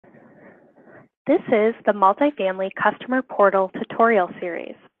This is the Multifamily Customer Portal tutorial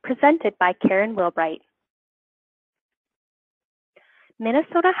series presented by Karen Wilbright.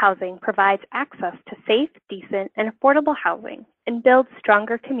 Minnesota Housing provides access to safe, decent, and affordable housing and builds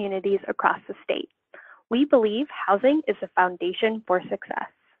stronger communities across the state. We believe housing is the foundation for success.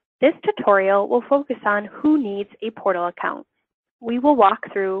 This tutorial will focus on who needs a portal account. We will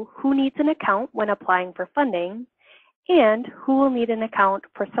walk through who needs an account when applying for funding and who will need an account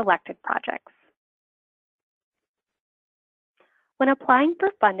for selected projects. When applying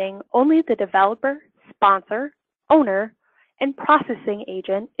for funding, only the developer, sponsor, owner, and processing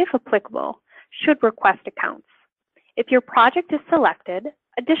agent, if applicable, should request accounts. If your project is selected,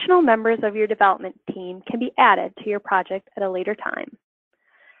 additional members of your development team can be added to your project at a later time.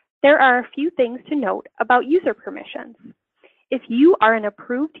 There are a few things to note about user permissions. If you are an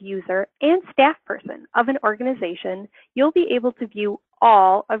approved user and staff person of an organization, you'll be able to view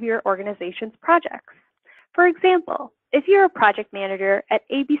all of your organization's projects. For example, if you're a project manager at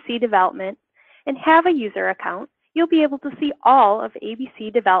ABC Development and have a user account, you'll be able to see all of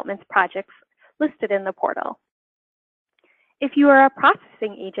ABC Development's projects listed in the portal. If you are a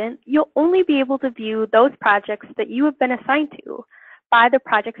processing agent, you'll only be able to view those projects that you have been assigned to by the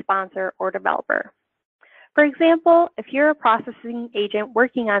project sponsor or developer. For example, if you're a processing agent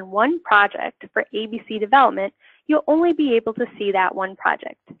working on one project for ABC Development, you'll only be able to see that one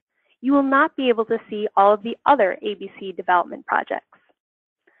project. You will not be able to see all of the other ABC Development projects.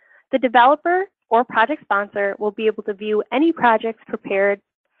 The developer or project sponsor will be able to view any projects prepared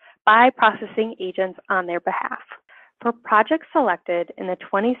by processing agents on their behalf. For projects selected in the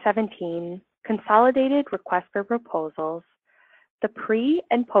 2017 Consolidated Request for Proposals, the pre-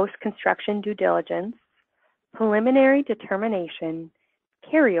 and post-construction due diligence, preliminary determination,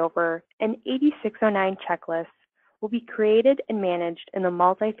 carryover, and 8609 checklists will be created and managed in the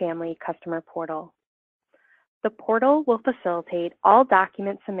Multifamily Customer Portal. The portal will facilitate all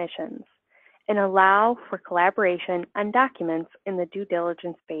document submissions and allow for collaboration on documents in the due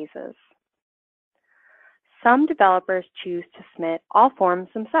diligence phases. Some developers choose to submit all forms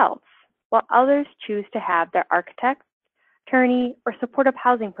themselves, while others choose to have their architect, attorney, or supportive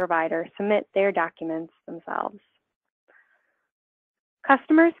housing provider submit their documents themselves.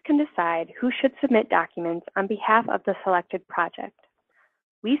 Customers can decide who should submit documents on behalf of the selected project.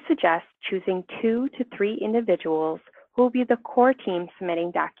 We suggest choosing 2 to 3 individuals who will be the core team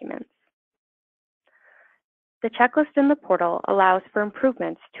submitting documents. The checklist in the portal allows for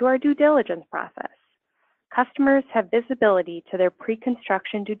improvements to our due diligence process. Customers have visibility to their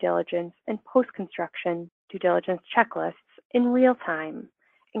pre-construction due diligence and post-construction due diligence checklists in real time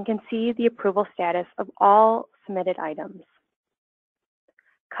and can see the approval status of all submitted items.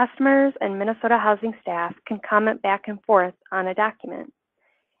 Customers and Minnesota Housing staff can comment back and forth on a document.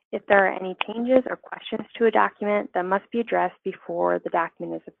 If there are any changes or questions to a document that must be addressed before the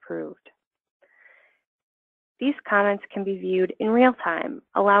document is approved. These comments can be viewed in real time,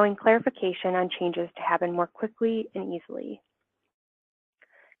 allowing clarification on changes to happen more quickly and easily.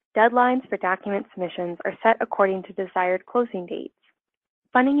 Deadlines for document submissions are set according to desired closing dates.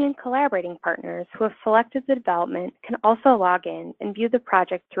 Funding and collaborating partners who have selected the development can also log in and view the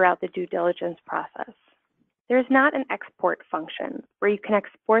project throughout the due diligence process. There is not an export function where you can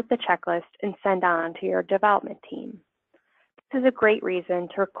export the checklist and send on to your development team. This is a great reason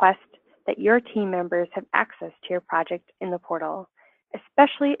to request that your team members have access to your project in the portal,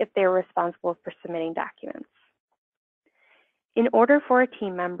 especially if they are responsible for submitting documents. In order for a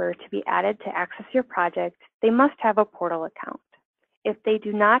team member to be added to access your project, they must have a portal account. If they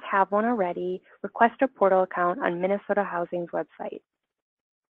do not have one already, request a portal account on Minnesota Housing's website.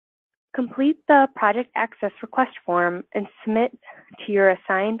 Complete the project access request form and submit to your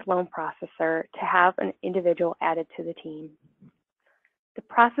assigned loan processor to have an individual added to the team. The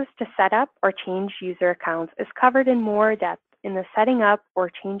process to set up or change user accounts is covered in more depth in the Setting Up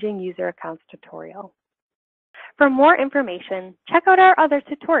or Changing User Accounts tutorial. For more information, check out our other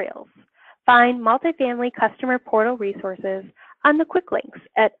tutorials. Find Multifamily Customer Portal resources on the quick links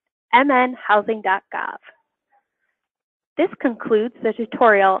at mnhousing.gov. This concludes the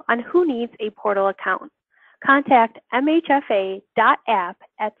tutorial on who needs a portal account. Contact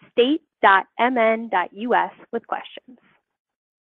mhfa.app@state.mn.us with questions.